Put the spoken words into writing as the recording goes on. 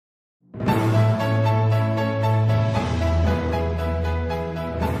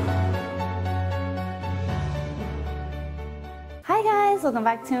guys, welcome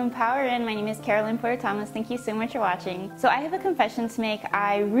back to Empower In. My name is Carolyn Porter Thomas. Thank you so much for watching. So I have a confession to make.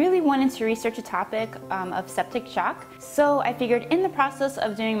 I really wanted to research a topic of septic shock. So I figured in the process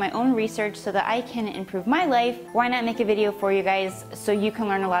of doing my own research so that I can improve my life, why not make a video for you guys so you can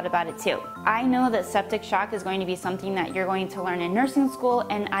learn a lot about it too. I know that septic shock is going to be something that you're going to learn in nursing school,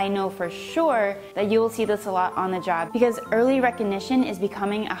 and I know for sure that you will see this a lot on the job because early recognition is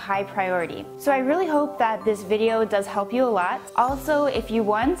becoming a high priority. So I really hope that this video does help you a lot. Also, if you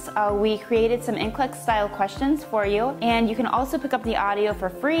want, we created some NCLEX style questions for you, and you can also pick up the audio for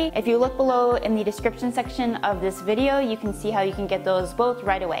free. If you look below in the description section of this video, you can see how you can get those both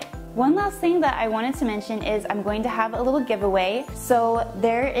right away. One last thing that I wanted to mention is I'm going to have a little giveaway. So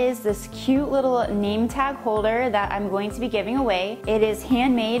there is this cute little name tag holder that I'm going to be giving away. It is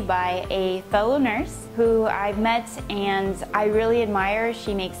handmade by a fellow nurse who I've met and I really admire.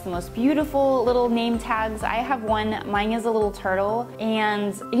 She makes the most beautiful little name tags. I have one, mine is a little turtle,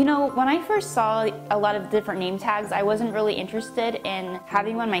 and you know, when I first saw a lot of different name tags, I wasn't really interested in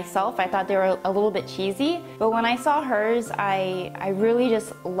having one myself. I thought they were a little bit cheesy, but when I saw hers, I really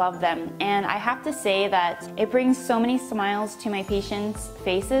just loved them, and I have to say that it brings so many smiles to my patients'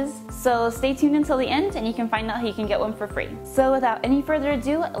 faces. So stay tuned until the end and you can find out how you can get one for free. So without any further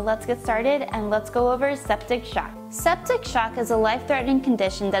ado, let's get started and let's go over septic shock. Septic shock is a life-threatening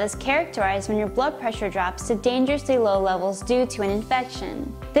condition that is characterized when your blood pressure drops to dangerously low levels due to an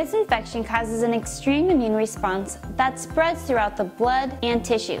infection. This infection causes an extreme immune response that spreads throughout the blood and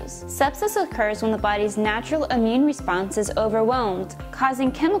tissues. Sepsis occurs when the body's natural immune response is overwhelmed, causing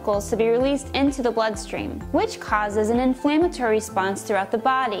chemicals to be released into the bloodstream, which causes an inflammatory response throughout the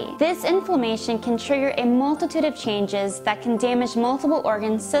body. This inflammation can trigger a multitude of changes that can damage multiple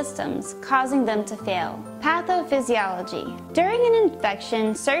organ systems, causing them to fail. Pathophysiology. During an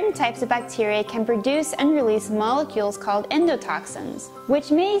infection, certain types of bacteria can produce and release molecules called endotoxins, which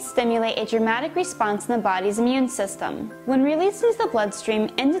may stimulate a dramatic response in the body's immune system. When released into the bloodstream,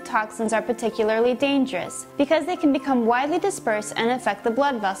 endotoxins are particularly dangerous because they can become widely dispersed and affect the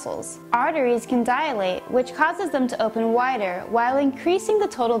blood vessels. Arteries can dilate, which causes them to open wider while increasing the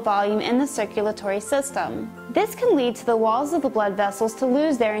total volume in the circulatory system. This can lead to the walls of the blood vessels to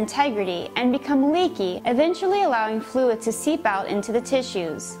lose their integrity and become leaky, eventually allowing fluid to seep out into the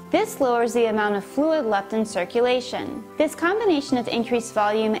tissues. This lowers the amount of fluid left in circulation. This combination of increased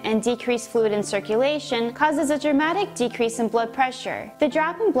volume and decreased fluid in circulation causes a dramatic decrease in blood pressure. The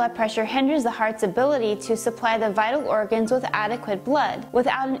drop in blood pressure hinders the heart's ability to supply the vital organs with adequate blood.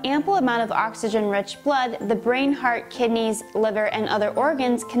 Without an ample amount of oxygen-rich blood, the brain, heart, kidneys, liver, and other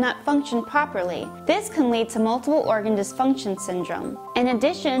organs cannot function properly. This can lead to multiple organ dysfunction syndrome. In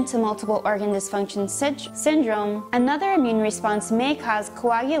addition to multiple organ dysfunction syndrome, another immune response may cause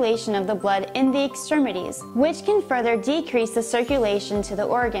coagulation of the blood in the extremities, which can further decrease the circulation to the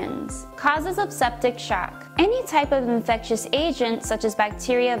organs. Causes of septic shock. Any type of infectious agent, such as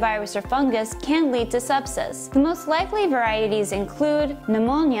bacteria, virus, or fungus, can lead to sepsis. The most likely varieties include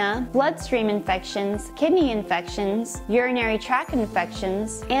pneumonia, bloodstream infections, kidney infections, urinary tract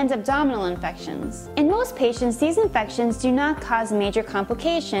infections, and abdominal infections. In most patients, these infections do not cause major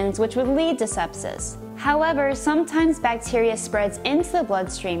complications, which would lead to sepsis. However, sometimes bacteria spreads into the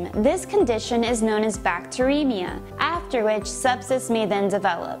bloodstream. This condition is known as bacteremia, after which sepsis may then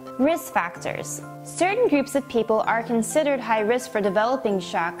develop. Risk factors. Certain groups of people are considered high risk for developing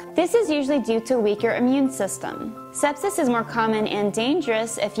shock. This is usually due to a weaker immune system. Sepsis is more common and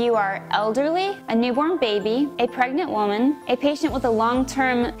dangerous if you are elderly, a newborn baby, a pregnant woman, a patient with a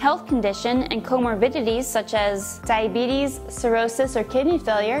long-term health condition and comorbidities such as diabetes, cirrhosis, or kidney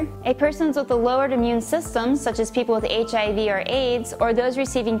failure, a person with a lowered immune system such as people with HIV or AIDS or those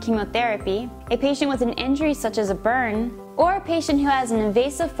receiving chemotherapy, a patient with an injury such as a burn, or a patient who has an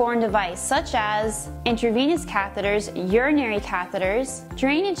invasive foreign device such as intravenous catheters, urinary catheters,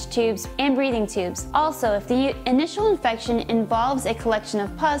 drainage tubes, and breathing tubes. Also, if the initial infection involves a collection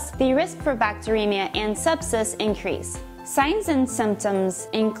of pus, the risk for bacteremia and sepsis increase. Signs and symptoms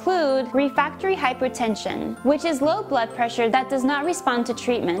include refractory hypertension, which is low blood pressure that does not respond to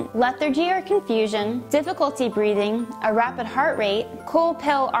treatment, lethargy or confusion, difficulty breathing, a rapid heart rate, cold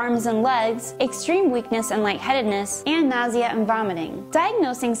pale arms and legs, extreme weakness and lightheadedness, and nausea and vomiting.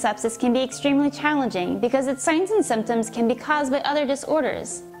 Diagnosing sepsis can be extremely challenging because its signs and symptoms can be caused by other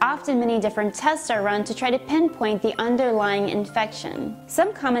disorders. often many different tests are run to try to pinpoint the underlying infection.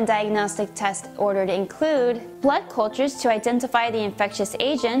 Some common diagnostic tests ordered include blood cultures to identify the infectious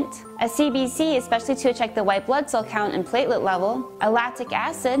agent, a CBC especially to check the white blood cell count and platelet level. A lactic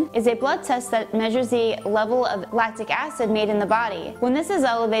acid is a blood test that measures the level of lactic acid made in the body. When this is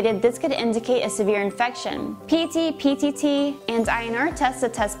elevated, this could indicate a severe infection. PT, PTT, and INR tests to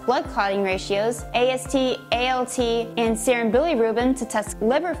test blood clotting ratios, AST, ALT, and serum bilirubin to test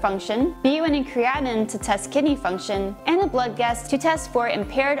liver function, BUN and creatinine to test kidney function, and a blood gas to test for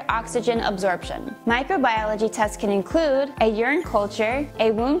impaired oxygen absorption. Microbiology tests can include a urine culture,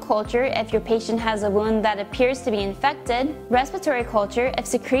 a wound culture if your patient has a wound that appears to be infected, respiratory culture if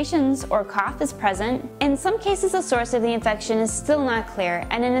secretions or cough is present. In some cases, the source of the infection is still not clear,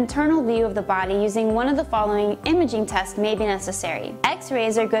 and an internal view of the body using one of the following imaging tests may be necessary.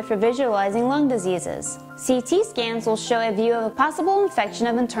 X-rays are good for visualizing lung diseases. CT scans will show a view of a possible infection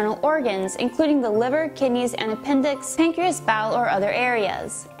of internal organs, including the liver, kidneys, and appendix, pancreas, bowel, or other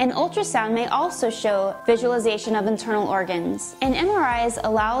areas. An ultrasound may also show visualization of internal organs. And MRIs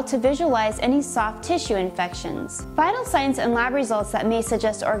allow to visualize any soft tissue infections. Vital signs and lab results that may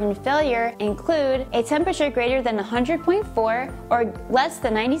suggest organ failure include a temperature greater than 100.4 or less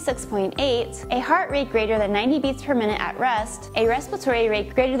than 96.8, a heart rate greater than 90 beats per minute at rest, a respiratory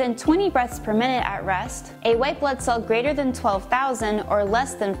rate greater than 20 breaths per minute at rest, a white blood cell greater than 12,000 or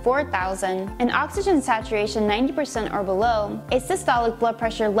less than 4,000, an oxygen saturation 90% or below, a systolic blood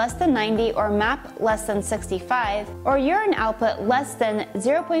pressure less than 90 or MAP less than 65, or urine output less than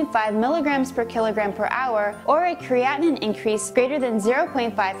 0.5 milligrams per kilogram per hour, or a creatinine increase greater than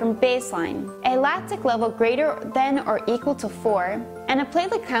 0.5 from baseline, a lactic level greater than or equal to 4, and a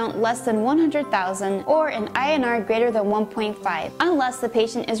platelet count less than 100,000 or an INR greater than 1.5 unless the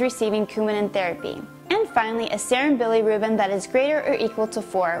patient is receiving Coumadin therapy. And finally, a serum bilirubin that is greater or equal to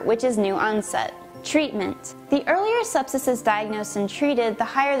 4, which is new onset. Treatment. The earlier sepsis is diagnosed and treated, the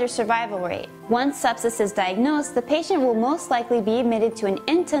higher their survival rate. Once sepsis is diagnosed, the patient will most likely be admitted to an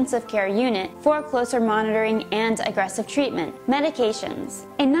intensive care unit for closer monitoring and aggressive treatment. Medications.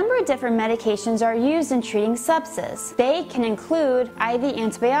 A number of different medications are used in treating sepsis. They can include IV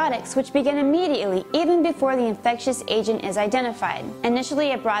antibiotics, which begin immediately, even before the infectious agent is identified.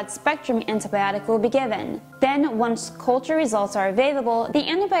 Initially, a broad-spectrum antibiotic will be given. Then, once culture results are available, the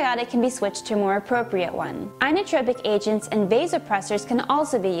antibiotic can be switched to a more appropriate one. Inotropic agents and vasopressors can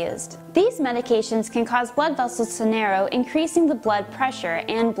also be used. These medications can cause blood vessels to narrow, increasing the blood pressure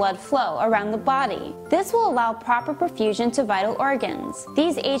and blood flow around the body. This will allow proper perfusion to vital organs.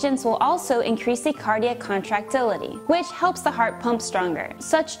 These agents will also increase the cardiac contractility, which helps the heart pump stronger.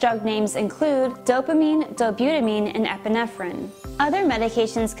 Such drug names include dopamine, dobutamine, and epinephrine. Other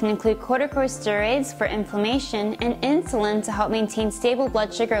medications can include corticosteroids for inflammation and insulin to help maintain stable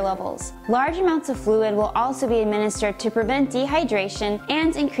blood sugar levels. Large amounts of fluid will also be administered to prevent dehydration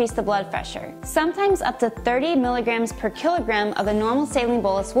and increase the blood pressure. Sometimes up to 30 milligrams per kilogram of a normal saline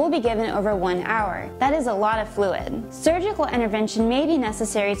bolus will be given over 1 hour. That is a lot of fluid. Surgical intervention may be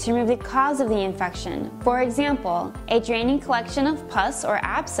necessary to remove the cause of the infection. For example, a draining collection of pus or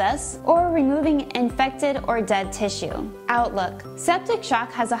abscess, or removing infected or dead tissue. Outlook. Septic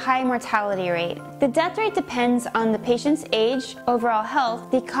shock has a high mortality rate. The death rate depends on the patient's age, overall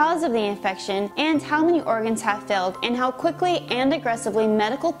health, the cause of the infection, and how many organs have failed, and how quickly and aggressively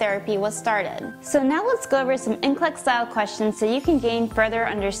medical therapy was started. So now let's go over some NCLEX style questions so you can gain further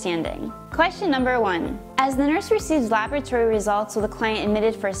understanding. Question number 1. As the nurse receives laboratory results with a client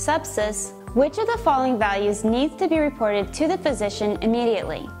admitted for sepsis, which of the following values needs to be reported to the physician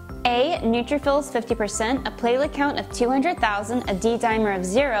immediately? A. Neutrophils 50%, a platelet count of 200,000, a D-dimer of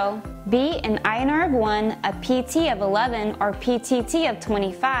 0. B. An INR of 1, a PT of 11 or PTT of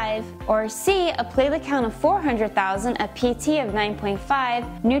 25. Or C. A platelet count of 400,000, a PT of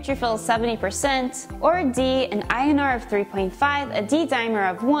 9.5, neutrophils 70%. Or D. An INR of 3.5, a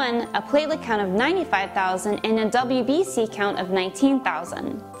D-dimer of 1, a platelet count of 95,000, and a WBC count of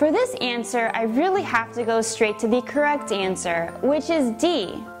 19,000. For this answer, I really have to go straight to the correct answer, which is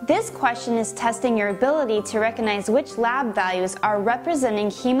D. This question is testing your ability to recognize which lab values are representing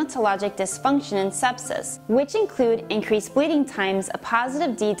hematologic dysfunction in sepsis, which include increased bleeding times, a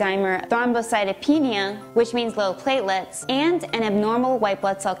positive D-dimer, thrombocytopenia, which means low platelets, and an abnormal white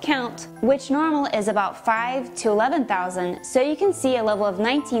blood cell count, which normal is about 5 to 11,000, so you can see a level of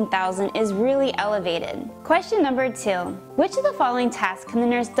 19,000 is really elevated. Question number 2. Which of the following tasks can the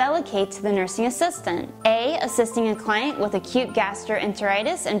nurse delegate to the nursing assistant? A. Assisting a client with acute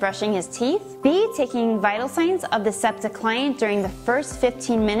gastroenteritis and brushing his teeth. B. Taking vital signs of the septic client during the first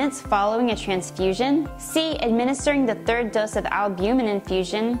 15 minutes following a transfusion. C. Administering the third dose of albumin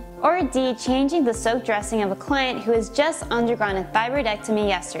infusion. Or D. Changing the soak dressing of a client who has just undergone a thyroidectomy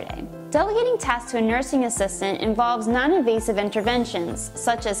yesterday. Delegating tasks to a nursing assistant involves non-invasive interventions,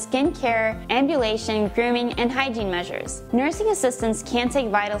 such as skin care, ambulation, grooming, and hygiene measures. Nursing assistants can take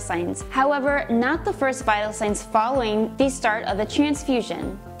vital signs, however, not the first vital signs following the start of a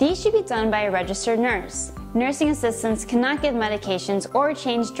transfusion. These should be done by a registered nurse. Nursing assistants cannot give medications or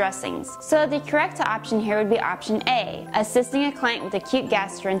change dressings, so the correct option here would be option A, assisting a client with acute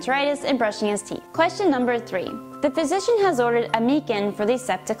gastroenteritis and brushing his teeth. Question number 3. The physician has ordered Amikin for the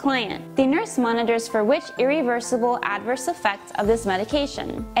septic client. The nurse monitors for which irreversible adverse effect of this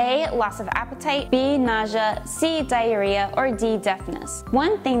medication? A. Loss of appetite, B. Nausea, C. Diarrhea, or D. Deafness.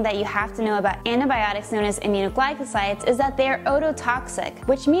 One thing that you have to know about antibiotics known as aminoglycosides is that they are ototoxic,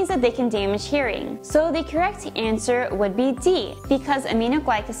 which means that they can damage hearing. So the correct answer would be D, because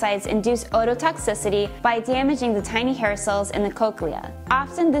aminoglycosides induce ototoxicity by damaging the tiny hair cells in the cochlea.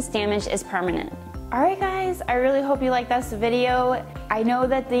 Often this damage is permanent. Alright guys, I really hope you liked this video. I know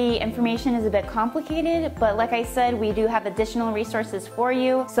that the information is a bit complicated, but like I said, we do have additional resources for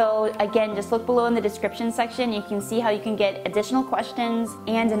you. So again, just look below in the description section. You can see how you can get additional questions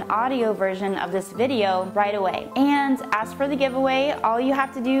and an audio version of this video right away. And as for the giveaway, all you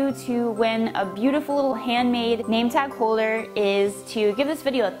have to do to win a beautiful little handmade name tag holder is to give this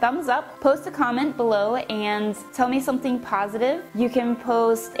video a thumbs up, post a comment below, and tell me something positive. You can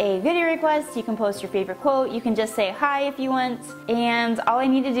post a video request, you can post your favorite quote, you can just say hi if you want, and all I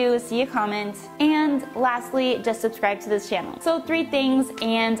need to do is see a comment, and lastly, just subscribe to this channel. So 3 things,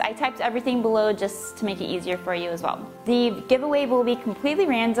 and I typed everything below just to make it easier for you as well. The giveaway will be completely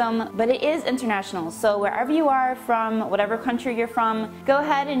random, but it is international, so wherever you are from, whatever country you're from, go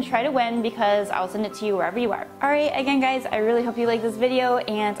ahead and try to win because I'll send it to you wherever you are. Alright, again guys, I really hope you like this video,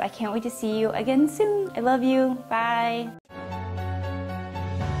 and I can't wait to see you again soon. I love you. Bye.